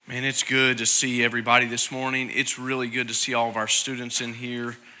Man, it's good to see everybody this morning. It's really good to see all of our students in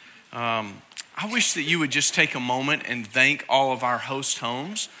here. I wish that you would just take a moment and thank all of our host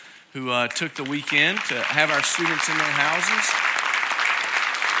homes who took the weekend to have our students in their houses.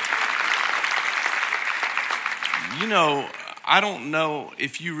 You know, I don't know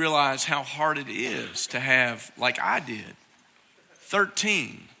if you realize how hard it is to have, like I did,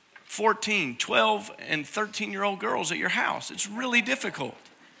 13, 14, 12, and 13-year-old girls at your house. It's really difficult.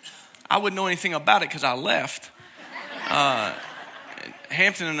 I wouldn't know anything about it because I left.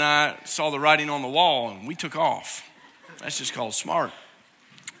 Hampton and I saw the writing on the wall and we took off. That's just called smart.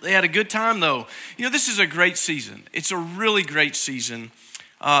 They had a good time though. You know, this is a great season. It's a really great season,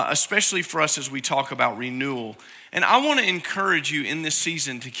 especially for us as we talk about renewal. And I want to encourage you in this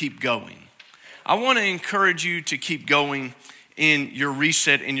season to keep going. I want to encourage you to keep going in your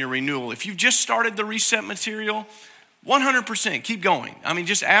reset and your renewal. If you've just started the reset material, 100% keep going. I mean,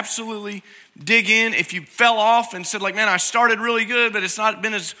 just absolutely dig in. If you fell off and said like, man, I started really good, but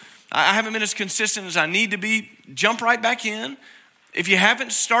I haven't been as consistent as I need to be, jump right back in. If you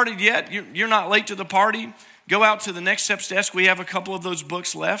haven't started yet, you're not late to the party. Go out to the Next Steps desk. We have a couple of those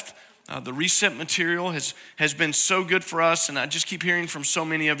books left. The reset material has been so good for us, and I just keep hearing from so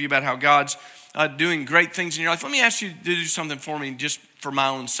many of you about how God's doing great things in your life. Let me ask you to do something for me just for my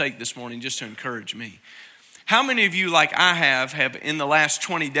own sake this morning, just to encourage me. How many of you, like I have in the last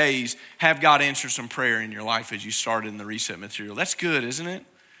 20 days, have God answer some prayer in your life as you started in the reset material? That's good, isn't it?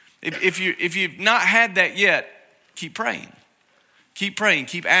 If you've not had that yet, keep praying. Keep praying,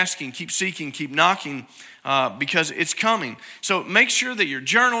 keep asking, keep seeking, keep knocking, because it's coming. So make sure that you're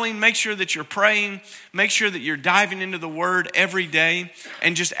journaling, make sure that you're praying, make sure that you're diving into the Word every day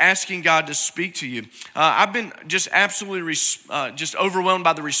and just asking God to speak to you. I've been just absolutely just overwhelmed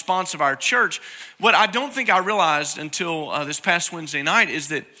by the response of our church. What I don't think I realized until this past Wednesday night is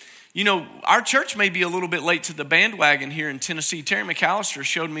that, you know, our church may be a little bit late to the bandwagon here in Tennessee. Terry McAllister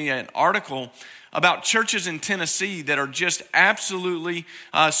showed me an article about churches in Tennessee that are just absolutely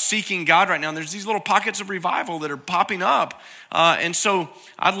seeking God right now. And there's these little pockets of revival that are popping up. And so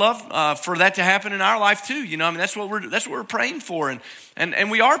I'd love for that to happen in our life too. You know, I mean, that's what we're praying for.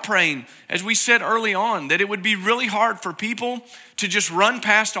 And we are praying, as we said early on, that it would be really hard for people to just run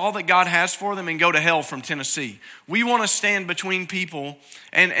past all that God has for them and go to hell from Tennessee. We want to stand between people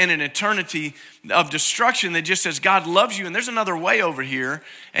and an eternity of destruction that just says God loves you and there's another way over here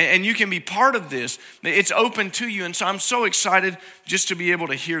and you can be part of this. It's open to you. And so I'm so excited just to be able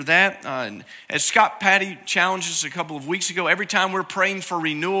to hear that. As Scott Patty challenged us a couple of weeks ago, every time we're praying for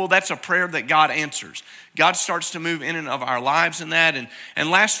renewal, that's a prayer that God answers. God starts to move in and of our lives in that. And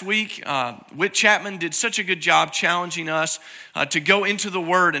last week, Whit Chapman did such a good job challenging us to go into the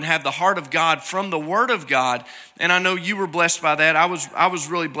Word and have the heart of God from the Word of God. And I know you were blessed by that. I was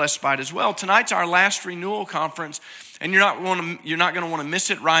really blessed by it as well. Tonight's our last renewal conference, and you're not going to want to miss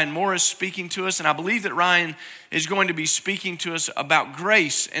it. Ryan Morris speaking to us, and I believe that Ryan is going to be speaking to us about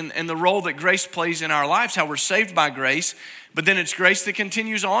grace and the role that grace plays in our lives, how we're saved by grace. But then it's grace that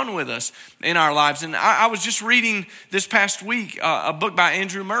continues on with us in our lives. And I was just reading this past week a book by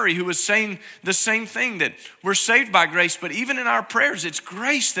Andrew Murray who was saying the same thing, that we're saved by grace, but even in our prayers, it's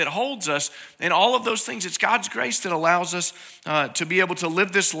grace that holds us. And all of those things, it's God's grace that allows us to be able to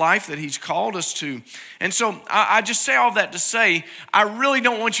live this life that He's called us to. And so I just say all that to say, I really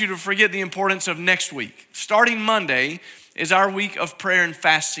don't want you to forget the importance of next week. Starting Monday is our week of prayer and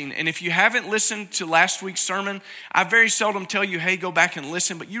fasting. And if you haven't listened to last week's sermon, I very seldom tell you, hey, go back and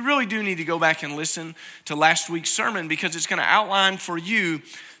listen. But you really do need to go back and listen to last week's sermon because it's going to outline for you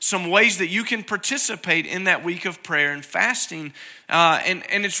some ways that you can participate in that week of prayer and fasting.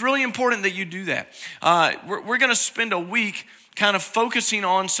 And it's really important that you do that. We're going to spend a week kind of focusing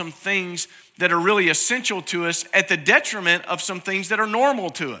on some things that are really essential to us at the detriment of some things that are normal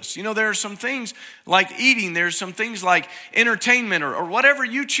to us. You know, there are some things like eating, there's some things like entertainment or whatever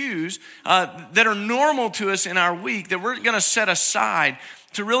you choose that are normal to us in our week that we're going to set aside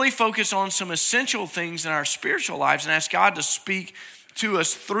to really focus on some essential things in our spiritual lives and ask God to speak to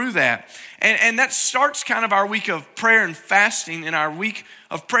us through that. And that starts kind of our week of prayer and fasting. And our week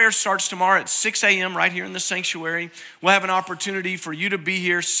of prayer starts tomorrow at 6 a.m. right here in the sanctuary. We'll have an opportunity for you to be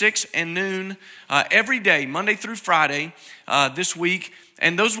here 6 and noon every day, Monday through Friday this week.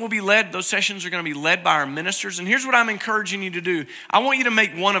 And those sessions are going to be led by our ministers. And here's what I'm encouraging you to do. I want you to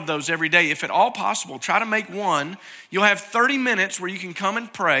make one of those every day. If at all possible, try to make one. You'll have 30 minutes where you can come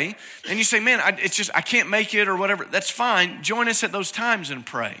and pray. And you say, man, I can't make it or whatever. That's fine. Join us at those times and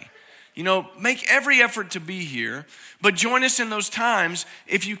pray. make every effort to be here, but join us in those times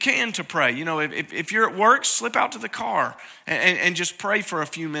if you can to pray. If you're at work, slip out to the car and just pray for a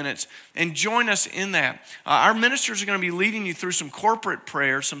few minutes and join us in that. Our ministers are going to be leading you through some corporate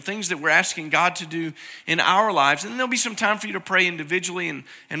prayer, some things that we're asking God to do in our lives. And there'll be some time for you to pray individually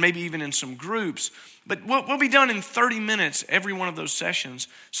and maybe even in some groups. But we'll be done in 30 minutes every one of those sessions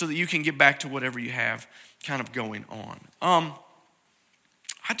so that you can get back to whatever you have kind of going on.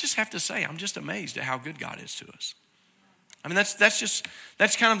 I just have to say, I'm just amazed at how good God is to us. I mean,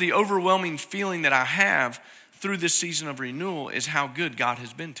 that's kind of the overwhelming feeling that I have through this season of renewal is how good God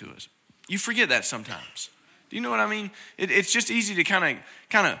has been to us. You forget that sometimes. Do you know what I mean? It's just easy to kind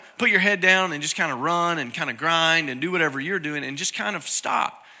of put your head down and just kind of run and kind of grind and do whatever you're doing and just kind of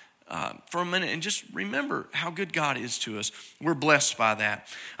stop for a minute and just remember how good God is to us. We're blessed by that.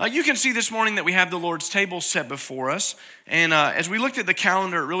 You can see this morning that we have the Lord's table set before us. And as we looked at the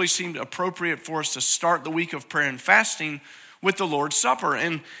calendar, it really seemed appropriate for us to start the week of prayer and fasting with the Lord's Supper.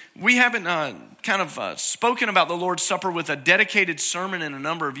 And we haven't spoken about the Lord's Supper with a dedicated sermon in a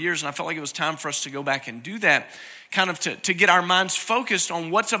number of years. And I felt like it was time for us to go back and do that, kind of to get our minds focused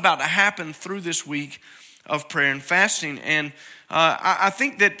on what's about to happen through this week of prayer and fasting. And I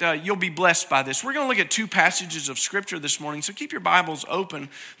think that you'll be blessed by this. We're going to look at two passages of Scripture this morning, so keep your Bibles open.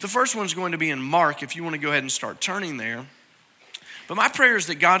 The first one's going to be in Mark, if you want to go ahead and start turning there. But my prayer is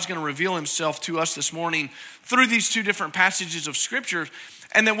that God's going to reveal himself to us this morning through these two different passages of Scripture,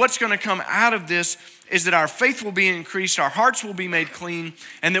 and that what's going to come out of this is that our faith will be increased, our hearts will be made clean,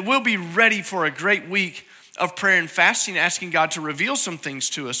 and that we'll be ready for a great week of prayer and fasting, asking God to reveal some things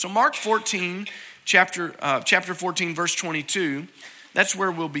to us. So Mark 14, chapter 14, verse 22, that's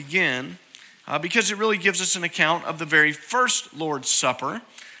where we'll begin because it really gives us an account of the very first Lord's Supper.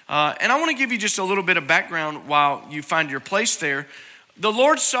 And I want to give you just a little bit of background while you find your place there. The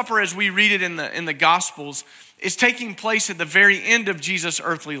Lord's Supper, as we read it in the Gospels, is taking place at the very end of Jesus'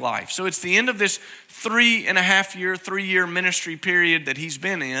 earthly life. So it's the end of this 3-year ministry period that he's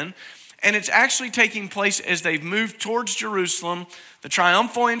been in. And it's actually taking place as they've moved towards Jerusalem. The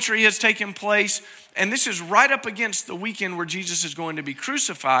triumphal entry has taken place. And this is right up against the weekend where Jesus is going to be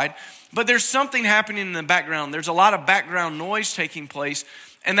crucified. But there's something happening in the background. There's a lot of background noise taking place.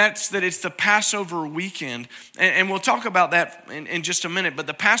 And that's that it's the Passover weekend. And we'll talk about that in just a minute. But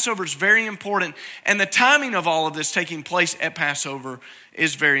the Passover is very important. And the timing of all of this taking place at Passover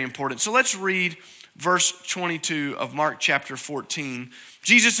is very important. So let's read verse 22 of Mark chapter 14.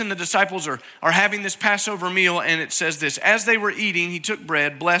 Jesus and the disciples are having this Passover meal, and it says this: as they were eating, he took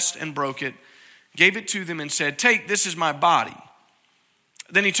bread, blessed and broke it, gave it to them and said, "Take, this is my body."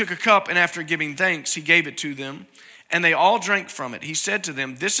 Then he took a cup, and after giving thanks, he gave it to them, and they all drank from it. He said to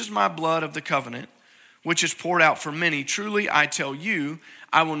them, "This is my blood of the covenant, which is poured out for many. Truly, I tell you,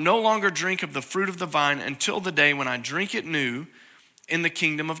 I will no longer drink of the fruit of the vine until the day when I drink it new in the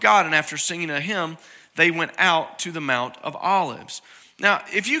kingdom of God." And after singing a hymn, they went out to the Mount of Olives. Now,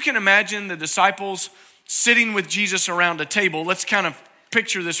 if you can imagine the disciples sitting with Jesus around a table, let's kind of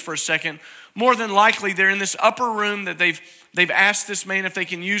picture this for a second. More than likely, they're in this upper room that they've asked this man if they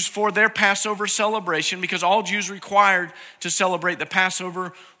can use for their Passover celebration, because all Jews required to celebrate the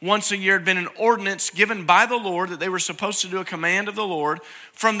Passover once a year had been an ordinance given by the Lord that they were supposed to do, a command of the Lord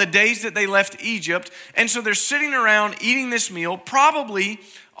from the days that they left Egypt. And so they're sitting around eating this meal, probably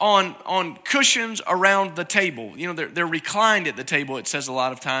on cushions around the table. You know, they're reclined at the table, it says a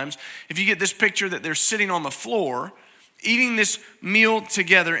lot of times. If you get this picture that they're sitting on the floor, eating this meal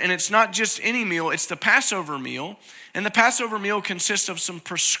together, and it's not just any meal, it's the Passover meal. And the Passover meal consists of some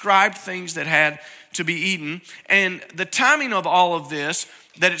prescribed things that had to be eaten. And the timing of all of this,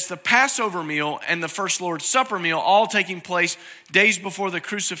 that it's the Passover meal and the first Lord's Supper meal all taking place days before the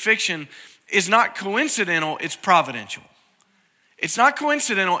crucifixion, is not coincidental, it's providential. It's not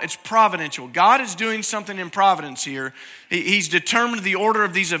coincidental, it's providential. God is doing something in providence here. He's determined the order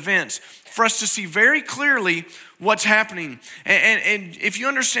of these events for us to see very clearly what's happening. And if you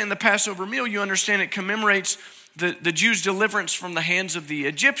understand the Passover meal, you understand it commemorates the Jews' deliverance from the hands of the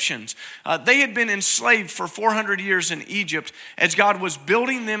Egyptians. They had been enslaved for 400 years in Egypt as God was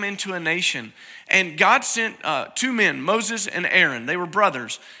building them into a nation. And God sent two men, Moses and Aaron. They were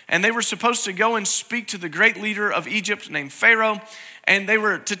brothers. And they were supposed to go and speak to the great leader of Egypt named Pharaoh. And they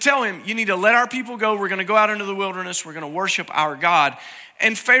were to tell him, "You need to let our people go. We're going to go out into the wilderness. We're going to worship our God."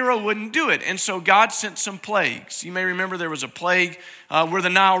 And Pharaoh wouldn't do it. And so God sent some plagues. You may remember there was a plague where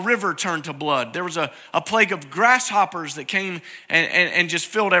the Nile River turned to blood. There was a plague of grasshoppers that came and just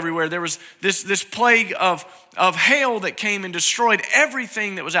filled everywhere. There was this plague of hail that came and destroyed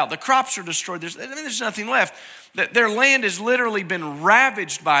everything that was out. The crops are destroyed. There's nothing left. that their land has literally been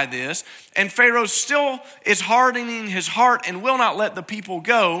ravaged by this, and Pharaoh still is hardening his heart and will not let the people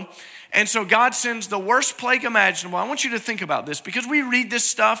go. And so God sends the worst plague imaginable. I want you to think about this because we read this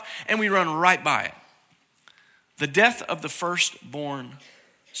stuff and we run right by it. The death of the firstborn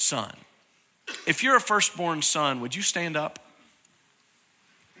son. If you're a firstborn son, would you stand up?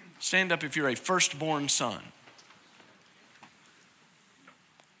 Stand up if you're a firstborn son.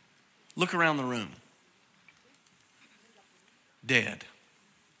 Look around the room. Dead.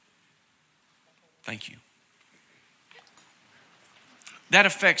 Thank you. That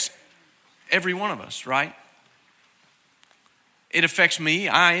affects every one of us, right? It affects me.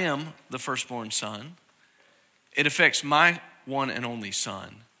 I am the firstborn son. It affects my one and only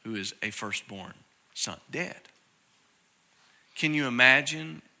son, who is a firstborn son, dead. Can you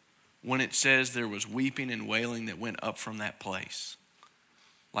imagine when it says there was weeping and wailing that went up from that place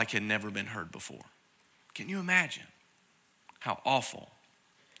like had never been heard before? Can you imagine how awful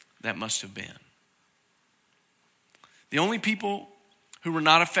that must have been? The only people who were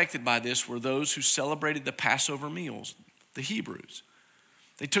not affected by this were those who celebrated the Passover meals, the Hebrews.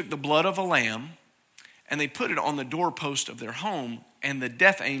 They took the blood of a lamb and they put it on the doorpost of their home, and the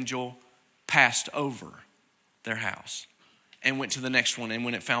death angel passed over their house and went to the next one. And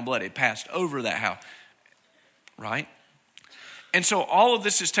when it found blood, it passed over that house, right? And so all of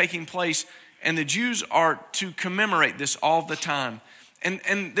this is taking place, and the Jews are to commemorate this all the time.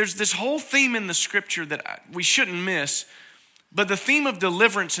 And there's this whole theme in the scripture that we shouldn't miss, but the theme of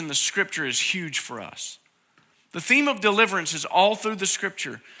deliverance in the scripture is huge for us. The theme of deliverance is all through the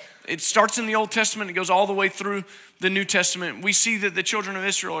scripture. It starts in the Old Testament, it goes all the way through the New Testament. We see that the children of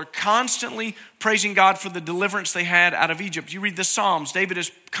Israel are constantly praising God for the deliverance they had out of Egypt. You read the Psalms, David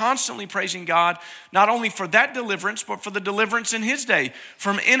is constantly praising God, not only for that deliverance, but for the deliverance in his day,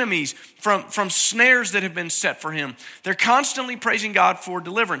 from enemies, from snares that have been set for him. They're constantly praising God for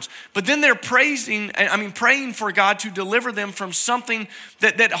deliverance. But then they're praying for God to deliver them from something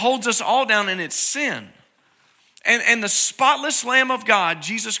that holds us all down, and it's sin. And the spotless Lamb of God,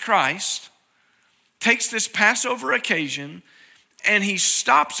 Jesus Christ, takes this Passover occasion and he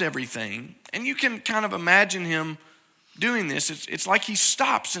stops everything. And you can kind of imagine him doing this. It's like he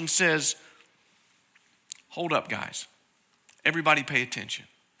stops and says, hold up, guys. Everybody pay attention.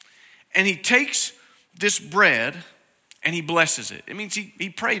 And he takes this bread and he blesses it. It means he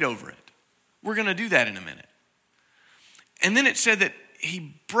prayed over it. We're going to do that in a minute. And then it said that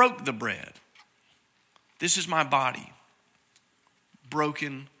he broke the bread. This is my body,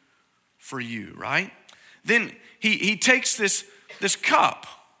 broken for you, right? Then he takes this cup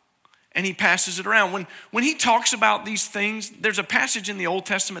and he passes it around. When he talks about these things, there's a passage in the Old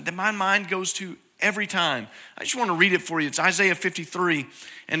Testament that my mind goes to every time. I just want to read it for you. It's Isaiah 53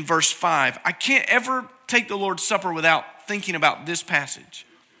 and verse 5. I can't ever take the Lord's Supper without thinking about this passage.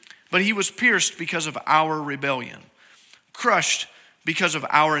 But he was pierced because of our rebellion, crushed because of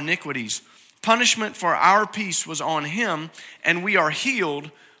our iniquities. Punishment for our peace was on him, and we are healed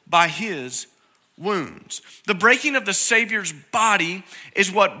by his wounds. The breaking of the Savior's body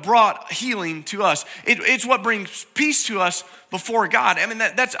is what brought healing to us. It's what brings peace to us before God. I mean,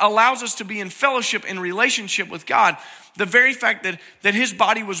 that allows us to be in fellowship, in relationship with God. The very fact that his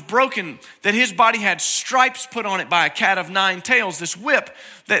body was broken, that his body had stripes put on it by a cat of nine tails, this whip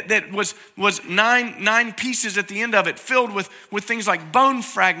that was nine pieces at the end of it, filled with things like bone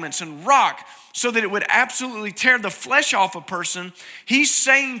fragments and rock, so that it would absolutely tear the flesh off a person. He's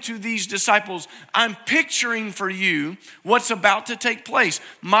saying to these disciples, I'm picturing for you what's about to take place.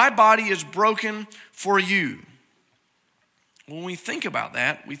 My body is broken for you. When we think about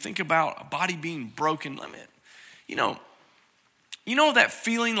that, we think about a body being broken. You know that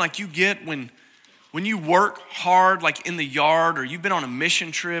feeling like you get when you work hard, like in the yard, or you've been on a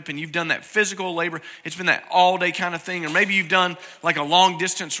mission trip and you've done that physical labor. It's been that all day kind of thing. Or maybe you've done like a long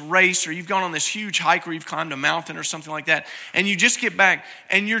distance race, or you've gone on this huge hike where you've climbed a mountain or something like that. And you just get back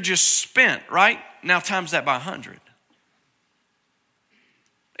and you're just spent, right? Now times that by 100.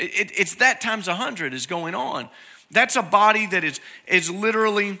 It's that times 100 is going on. That's a body that is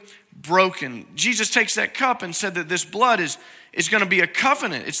literally broken. Jesus takes that cup and said that this blood is going to be a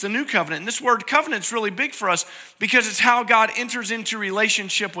covenant. It's the new covenant. And this word covenant is really big for us because it's how God enters into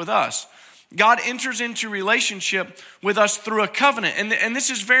relationship with us. God enters into relationship with us through a covenant. And this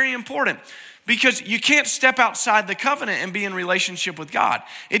is very important because you can't step outside the covenant and be in relationship with God.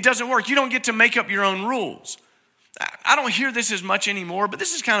 It doesn't work. You don't get to make up your own rules. I don't hear this as much anymore, but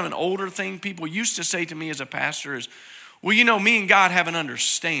this is kind of an older thing people used to say to me as a pastor is, well, me and God have an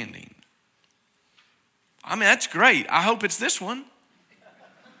understanding. I mean, that's great. I hope it's this one.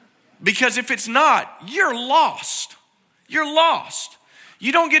 Because if it's not, you're lost. You're lost.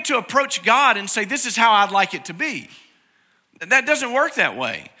 You don't get to approach God and say, this is how I'd like it to be. That doesn't work that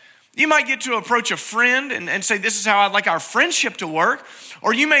way. You might get to approach a friend and say, this is how I'd like our friendship to work.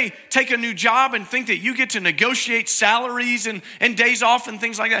 Or you may take a new job and think that you get to negotiate salaries and days off and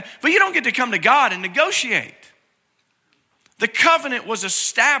things like that. But you don't get to come to God and negotiate. The covenant was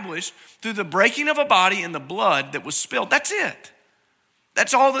established through the breaking of a body and the blood that was spilled. That's it.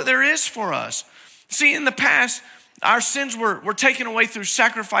 That's all that there is for us. See, in the past, our sins were taken away through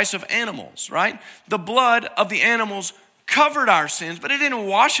sacrifice of animals, right? The blood of the animals covered our sins, but it didn't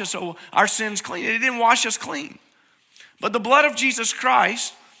wash our sins clean. It didn't wash us clean. But the blood of Jesus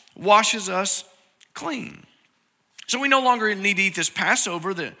Christ washes us clean. So we no longer need to eat this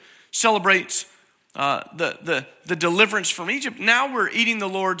Passover that celebrates the deliverance from Egypt. Now we're eating the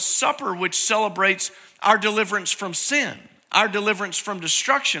Lord's Supper, which celebrates our deliverance from sin, our deliverance from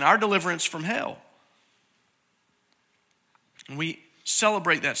destruction, our deliverance from hell. And we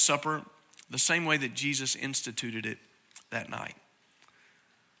celebrate that supper the same way that Jesus instituted it that night.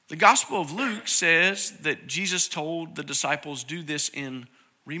 The Gospel of Luke says that Jesus told the disciples, do this in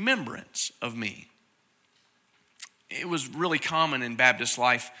remembrance of me. It was really common in Baptist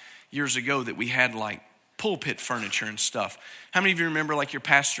life years ago that we had like pulpit furniture and stuff. How many of you remember like your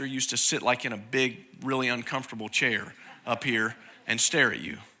pastor used to sit like in a big, really uncomfortable chair up here and stare at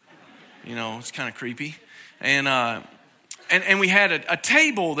you? You know, it's kind of creepy. And we had a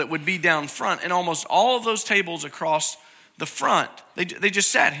table that would be down front, and almost all of those tables across the front, they just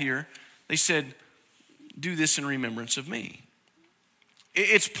sat here. They said, do this in remembrance of me.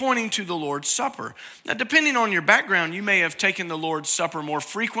 It's pointing to the Lord's Supper. Now, depending on your background, you may have taken the Lord's Supper more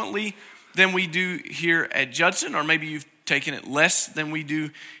frequently than we do here at Judson, or maybe you've taken it less than we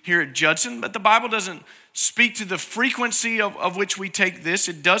do here at Judson. But the Bible doesn't speak to the frequency of which we take this.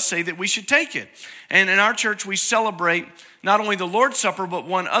 It does say that we should take it. And in our church, we celebrate not only the Lord's Supper, but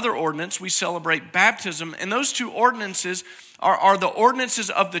one other ordinance. We celebrate baptism. And those two ordinances are the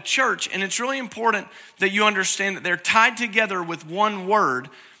ordinances of the church. And it's really important that you understand that they're tied together with one word.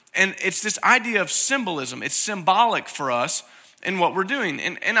 And it's this idea of symbolism. It's symbolic for us in what we're doing.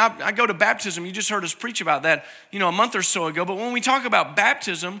 And I go to baptism. You just heard us preach about that, a month or so ago. But when we talk about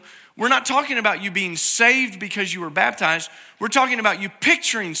baptism, we're not talking about you being saved because you were baptized. We're talking about you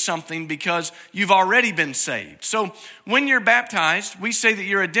picturing something because you've already been saved. So when you're baptized, we say that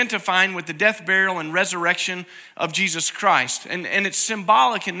you're identifying with the death, burial, and resurrection of Jesus Christ. And it's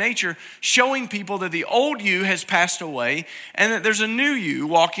symbolic in nature, showing people that the old you has passed away and that there's a new you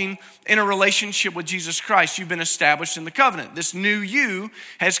walking in a relationship with Jesus Christ. You've been established in the covenant. This new you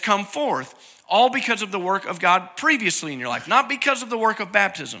has come forth, all because of the work of God previously in your life, not because of the work of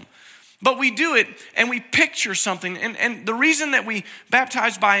baptism. But we do it and we picture something. And the reason that we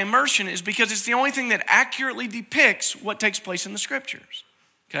baptize by immersion is because it's the only thing that accurately depicts what takes place in the scriptures.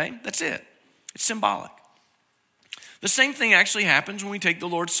 Okay, that's it. It's symbolic. The same thing actually happens when we take the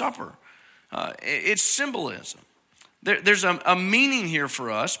Lord's Supper. It's symbolism. There's a meaning here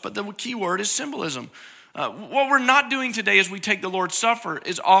for us, but the key word is symbolism. What we're not doing today as we take the Lord's Supper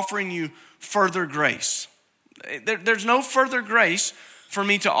is offering you further grace. There's no further grace for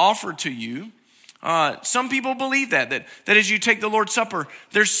me to offer to you. Some people believe that as you take the Lord's Supper,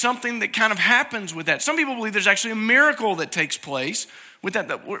 there's something that kind of happens with that. Some people believe there's actually a miracle that takes place with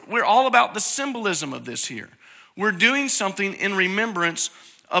that we're all about the symbolism of this here. We're doing something in remembrance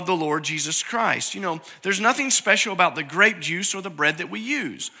of the Lord Jesus Christ. There's nothing special about the grape juice or the bread that we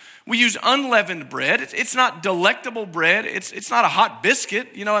use. We use unleavened bread. It's not delectable bread. It's not a hot biscuit.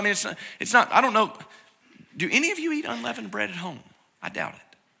 It's not, I don't know. Do any of you eat unleavened bread at home? I doubt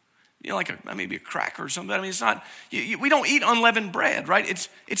it. Like maybe a cracker or something. It's not, we don't eat unleavened bread, right?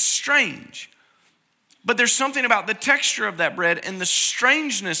 It's strange. But there's something about the texture of that bread and the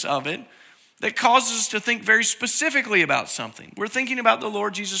strangeness of it that causes us to think very specifically about something. We're thinking about the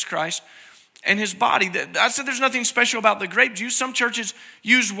Lord Jesus Christ and his body. I said there's nothing special about the grape juice. Some churches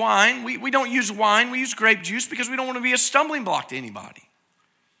use wine. We don't use wine. We use grape juice because we don't want to be a stumbling block to anybody.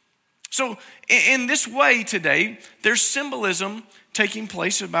 So in this way today, there's symbolism taking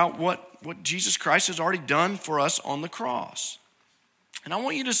place about what Jesus Christ has already done for us on the cross. And I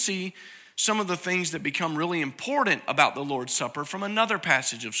want you to see some of the things that become really important about the Lord's Supper from another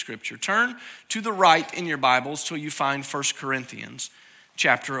passage of Scripture. Turn to the right in your Bibles till you find 1 Corinthians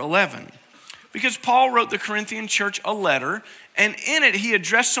chapter 11. Because Paul wrote the Corinthian church a letter, and in it he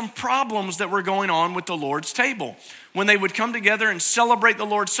addressed some problems that were going on with the Lord's table. When they would come together and celebrate the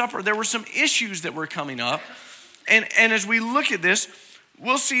Lord's Supper, there were some issues that were coming up. And as we look at this,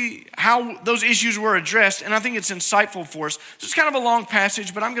 we'll see how those issues were addressed, and I think it's insightful for us. So it's kind of a long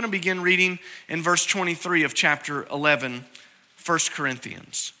passage, but I'm going to begin reading in verse 23 of chapter 11, 1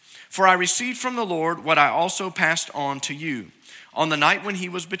 Corinthians. For I received from the Lord what I also passed on to you. On the night when he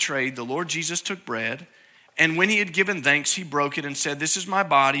was betrayed, the Lord Jesus took bread, and when he had given thanks, he broke it and said, "This is my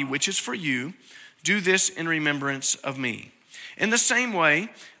body, which is for you. Do this in remembrance of me." In the same way,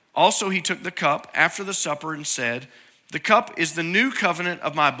 also he took the cup after the supper and said, "The cup is the new covenant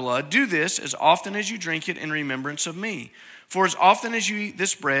of my blood. Do this as often as you drink it in remembrance of me. For as often as you eat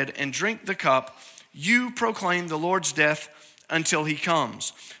this bread and drink the cup, you proclaim the Lord's death until he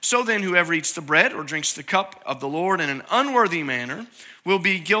comes. So then, whoever eats the bread or drinks the cup of the Lord in an unworthy manner will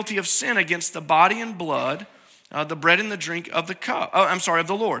be guilty of sin against the body and blood, the bread and the drink of of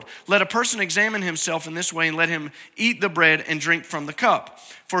the Lord. Let a person examine himself in this way, and let him eat the bread and drink from the cup.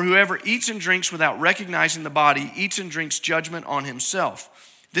 For whoever eats and drinks without recognizing the body eats and drinks judgment on himself.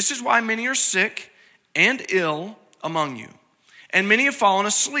 This is why many are sick and ill among you, and many have fallen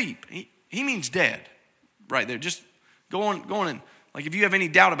asleep." He means dead right there. Just go on and, like, if you have any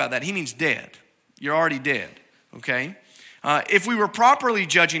doubt about that, he means dead. You're already dead, okay? If we were properly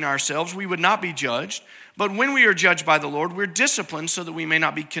judging ourselves, we would not be judged. But when we are judged by the Lord, we're disciplined so that we may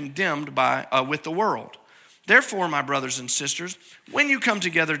not be condemned with the world. Therefore, my brothers and sisters, when you come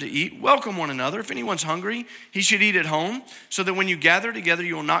together to eat, welcome one another. If anyone's hungry, he should eat at home, so that when you gather together,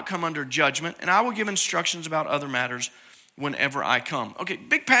 you will not come under judgment. And I will give instructions about other matters whenever I come. Okay,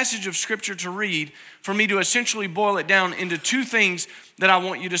 big passage of scripture to read for me to essentially boil it down into two things that I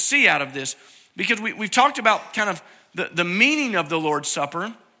want you to see out of this. Because we've talked about kind of the meaning of the Lord's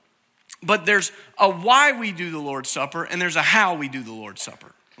Supper, but there's a why we do the Lord's Supper, and there's a how we do the Lord's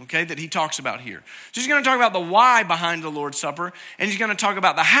Supper, okay, that he talks about here. So he's going to talk about the why behind the Lord's Supper, and he's going to talk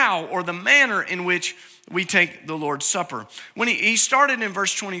about the how, or the manner in which we take the Lord's Supper. When he started in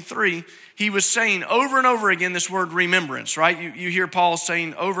verse 23, he was saying over and over again this word remembrance, right? You hear Paul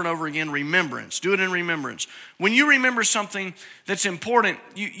saying over and over again, remembrance. Do it in remembrance. When you remember something that's important,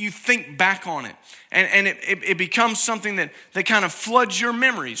 you think back on it. And it becomes something that kind of floods your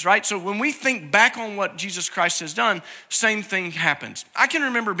memories, right? So when we think back on what Jesus Christ has done, same thing happens. I can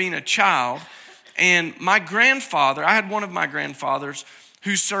remember being a child, and my grandfather, I had one of my grandfathers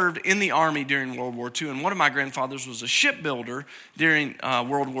who served in the Army during World War II. And one of my grandfathers was a shipbuilder during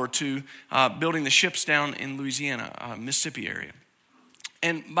World War II, building the ships down in Louisiana, Mississippi area.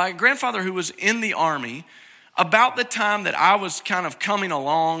 And my grandfather, who was in the Army, about the time that I was kind of coming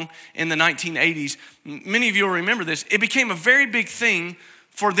along in the 1980s, many of you will remember this, it became a very big thing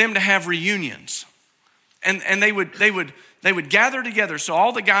for them to have reunions. And they would gather together. So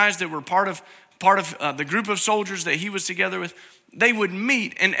all the guys that were part of the group of soldiers that he was together with, they would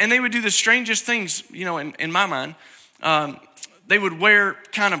meet, and they would do the strangest things, in my mind. They would wear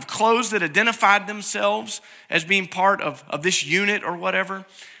kind of clothes that identified themselves as being part of this unit or whatever.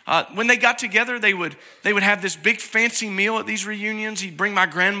 When they got together, they would have this big fancy meal at these reunions. He'd bring my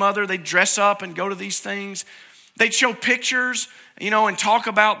grandmother. They'd dress up and go to these things. They'd show pictures, and talk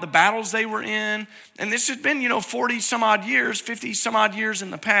about the battles they were in. And this had been, 40 some odd years, 50 some odd years in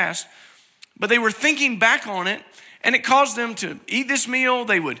the past. But they were thinking back on it. And it caused them to eat this meal.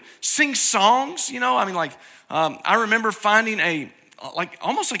 They would sing songs, I remember finding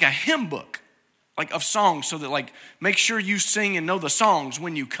almost like a hymn book, of songs, so that make sure you sing and know the songs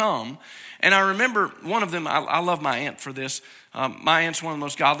when you come. And I remember one of them, I love my aunt for this. My aunt's one of the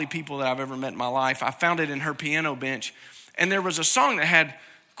most godly people that I've ever met in my life. I found it in her piano bench. And there was a song that had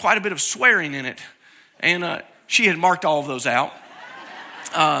quite a bit of swearing in it. And she had marked all of those out.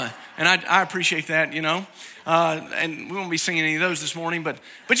 And I appreciate that, and we won't be singing any of those this morning, but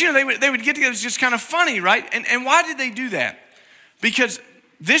they would get together. It's just kind of funny, right? And why did they do that? Because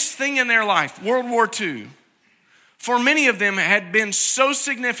this thing in their life, World War II, for many of them had been so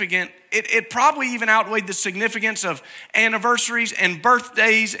significant, it probably even outweighed the significance of anniversaries and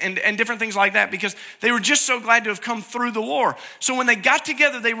birthdays and different things like that, because they were just so glad to have come through the war. So when they got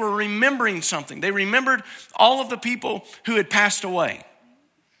together, they were remembering something. They remembered all of the people who had passed away.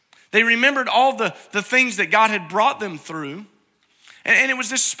 They remembered all the things that God had brought them through. And it was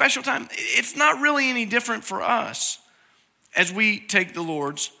this special time. It's not really any different for us as we take the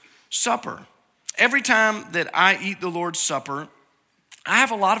Lord's Supper. Every time that I eat the Lord's Supper, I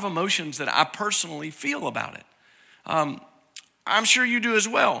have a lot of emotions that I personally feel about it. I'm sure you do as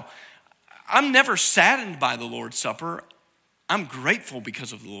well. I'm never saddened by the Lord's Supper. I'm grateful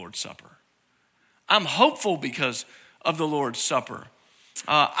because of the Lord's Supper. I'm hopeful because of the Lord's Supper.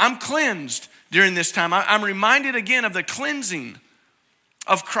 I'm cleansed during this time. I'm reminded again of the cleansing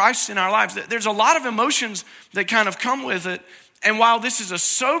of Christ in our lives. There's a lot of emotions that kind of come with it. And while this is a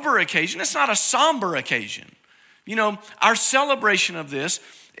sober occasion, it's not a somber occasion. You know, our celebration of this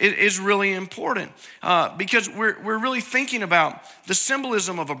is really important because we're really thinking about the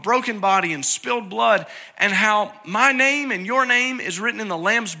symbolism of a broken body and spilled blood, and how my name and your name is written in the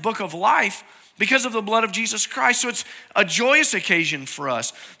Lamb's book of life because of the blood of Jesus Christ. So it's a joyous occasion for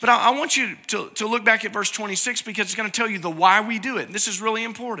us. But I want you to look back at verse 26, because it's going to tell you the why we do it. And this is really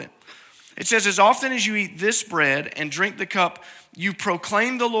important. It says, as often as you eat this bread and drink the cup, you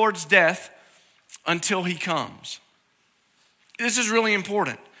proclaim the Lord's death until he comes. This is really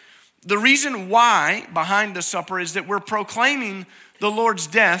important. The reason why behind the supper is that we're proclaiming the Lord's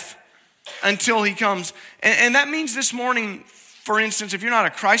death until he comes. And that means this morning, for instance, if you're not a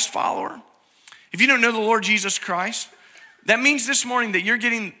Christ follower, if you don't know the Lord Jesus Christ, that means this morning that you're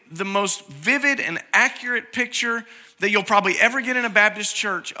getting the most vivid and accurate picture that you'll probably ever get in a Baptist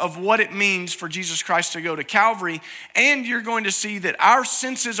church of what it means for Jesus Christ to go to Calvary. And you're going to see that our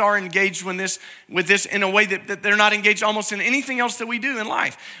senses are engaged with this in a way that they're not engaged almost in anything else that we do in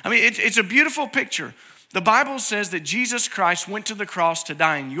life. I mean, it's a beautiful picture. The Bible says that Jesus Christ went to the cross to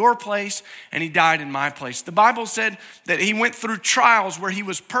die in your place, and he died in my place. The Bible said that he went through trials where he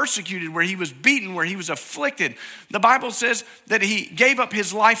was persecuted, where he was beaten, where he was afflicted. The Bible says that he gave up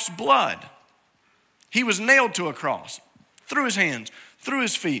his life's blood. He was nailed to a cross, through his hands, through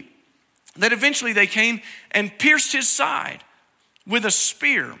his feet. That eventually they came and pierced his side with a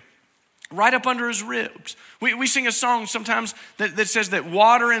spear right up under his ribs. We sing a song sometimes that says that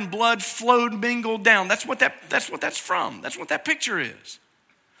water and blood flowed, mingled down. That's what that's from. That's what that picture is.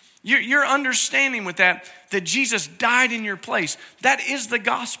 You're understanding with that Jesus died in your place. That is the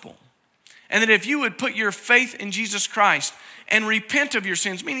gospel. And that if you would put your faith in Jesus Christ and repent of your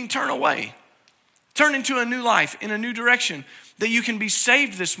sins, meaning turn away, turn into a new life, in a new direction, that you can be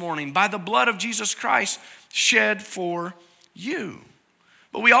saved this morning by the blood of Jesus Christ shed for you.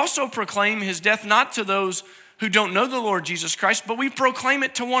 But we also proclaim his death not to those who don't know the Lord Jesus Christ, but we proclaim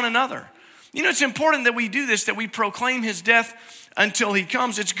it to one another. You know, it's important that we do this, that we proclaim his death until he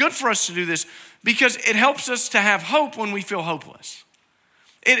comes. It's good for us to do this because it helps us to have hope when we feel hopeless.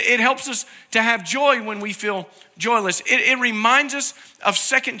 It helps us to have joy when we feel joyless. It reminds us of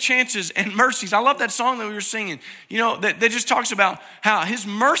second chances and mercies. I love that song that we were singing, you know, that just talks about how his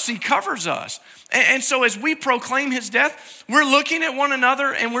mercy covers us. And so as we proclaim his death, we're looking at one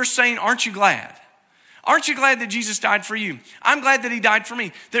another and we're saying, aren't you glad? Aren't you glad that Jesus died for you? I'm glad that he died for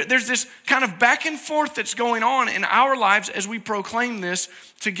me. There's this kind of back and forth that's going on in our lives as we proclaim this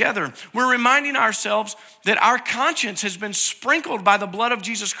together. We're reminding ourselves that our conscience has been sprinkled by the blood of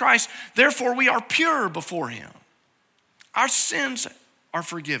Jesus Christ. Therefore, we are pure before him. Our sins are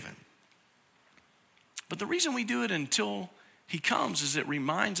forgiven. But the reason we do it until he comes is it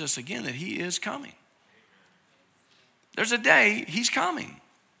reminds us again that he is coming. There's a day he's coming.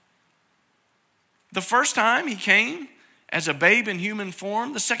 The first time he came as a babe in human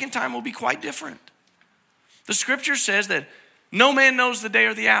form, the second time will be quite different. The scripture says that no man knows the day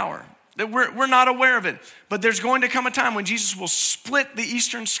or the hour, that we're not aware of it. But there's going to come a time when Jesus will split the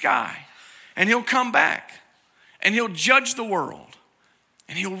eastern sky and he'll come back and he'll judge the world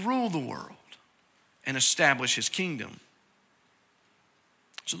and he'll rule the world and establish his kingdom.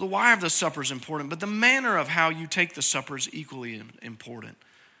 So the why of the supper is important, but the manner of how you take the supper is equally important.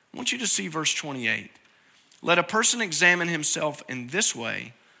 I want you to see verse 28. Let a person examine himself in this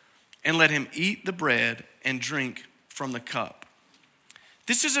way, and let him eat the bread and drink from the cup.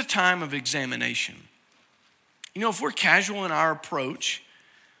 This is a time of examination. You know, if we're casual in our approach,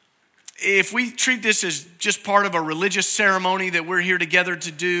 if we treat this as just part of a religious ceremony that we're here together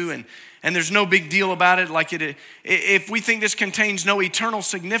to do, and there's no big deal about it, if we think this contains no eternal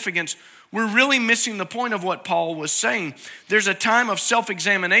significance, we're really missing the point of what Paul was saying. There's a time of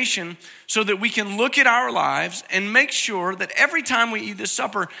self-examination so that we can look at our lives and make sure that every time we eat this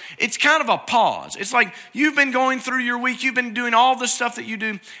supper, it's kind of a pause. It's like you've been going through your week, you've been doing all the stuff that you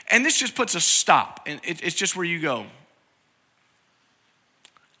do, and this just puts a stop. And it's just where you go,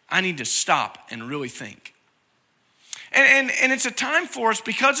 I need to stop and really think. And it's a time for us,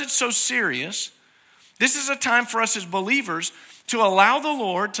 because it's so serious, this is a time for us as believers to allow the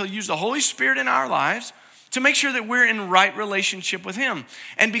Lord to use the Holy Spirit in our lives to make sure that we're in right relationship with him.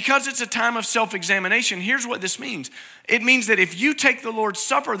 And because it's a time of self-examination, here's what this means. It means that if you take the Lord's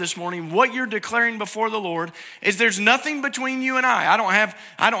Supper this morning, what you're declaring before the Lord is there's nothing between you and I. I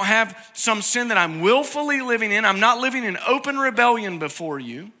don't have some sin that I'm willfully living in. I'm not living in open rebellion before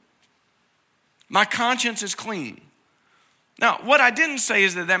you. My conscience is clean. Now, what I didn't say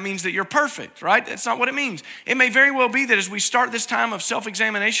is that means that you're perfect, right? That's not what it means. It may very well be that as we start this time of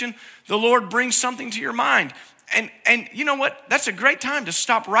self-examination, the Lord brings something to your mind. And you know what? That's a great time to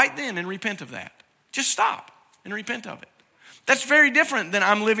stop right then and repent of that. Just stop and repent of it. That's very different than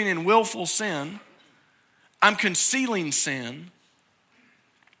I'm living in willful sin. I'm concealing sin.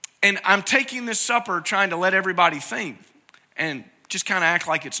 And I'm taking this supper trying to let everybody think and just kind of act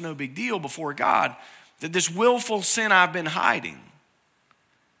like it's no big deal before God, that this willful sin I've been hiding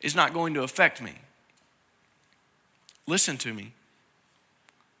is not going to affect me. Listen to me.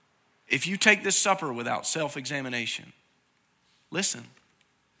 If you take this supper without self-examination, listen.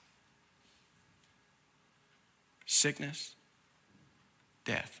 Sickness,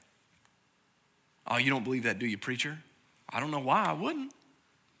 death. Oh, you don't believe that, do you, preacher? I don't know why I wouldn't.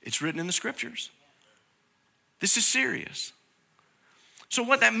 It's written in the scriptures. This is serious. So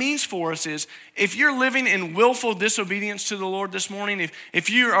what that means for us is, if you're living in willful disobedience to the Lord this morning, if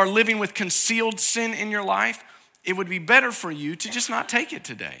you are living with concealed sin in your life, it would be better for you to just not take it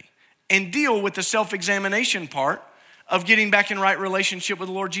today and deal with the self-examination part of getting back in right relationship with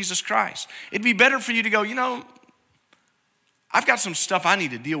the Lord Jesus Christ. It'd be better for you to go, I've got some stuff I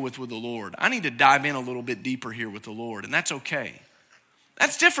need to deal with the Lord. I need to dive in a little bit deeper here with the Lord, and that's okay.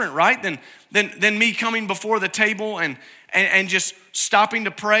 That's different, right? Than me coming before the table and just stopping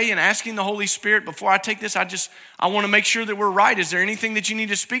to pray and asking the Holy Spirit, before I take this, I want to make sure that we're right. Is there anything that you need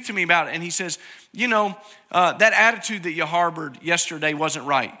to speak to me about? And he says, that attitude that you harbored yesterday wasn't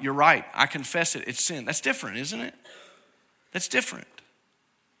right. You're right. I confess it. It's sin. That's different, isn't it? That's different.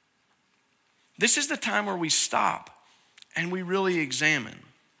 This is the time where we stop and we really examine.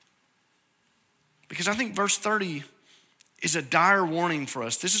 Because I think verse 30 is a dire warning for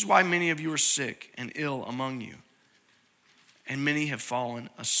us. This is why many of you are sick and ill among you, and many have fallen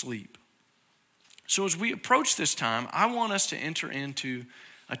asleep. So as we approach this time, I want us to enter into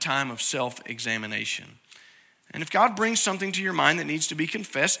a time of self-examination. And if God brings something to your mind that needs to be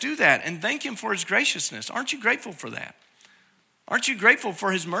confessed, do that and thank him for his graciousness. Aren't you grateful for that? Aren't you grateful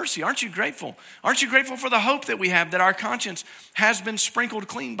for his mercy? Aren't you grateful? Aren't you grateful for the hope that we have, that our conscience has been sprinkled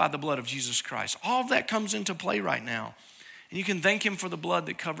clean by the blood of Jesus Christ? All of that comes into play right now. And you can thank him for the blood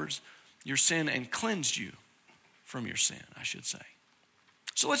that covers your sin and cleansed you from your sin, I should say.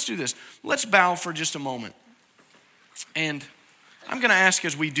 So let's do this. Let's bow for just a moment. And I'm going to ask,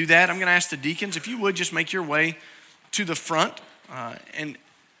 as we do that, I'm going to ask the deacons, if you would just make your way to the front and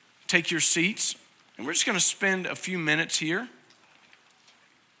take your seats. And we're just going to spend a few minutes here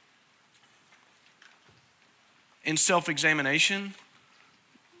in self-examination.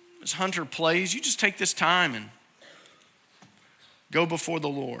 As Hunter plays, you just take this time and go before the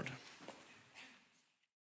Lord.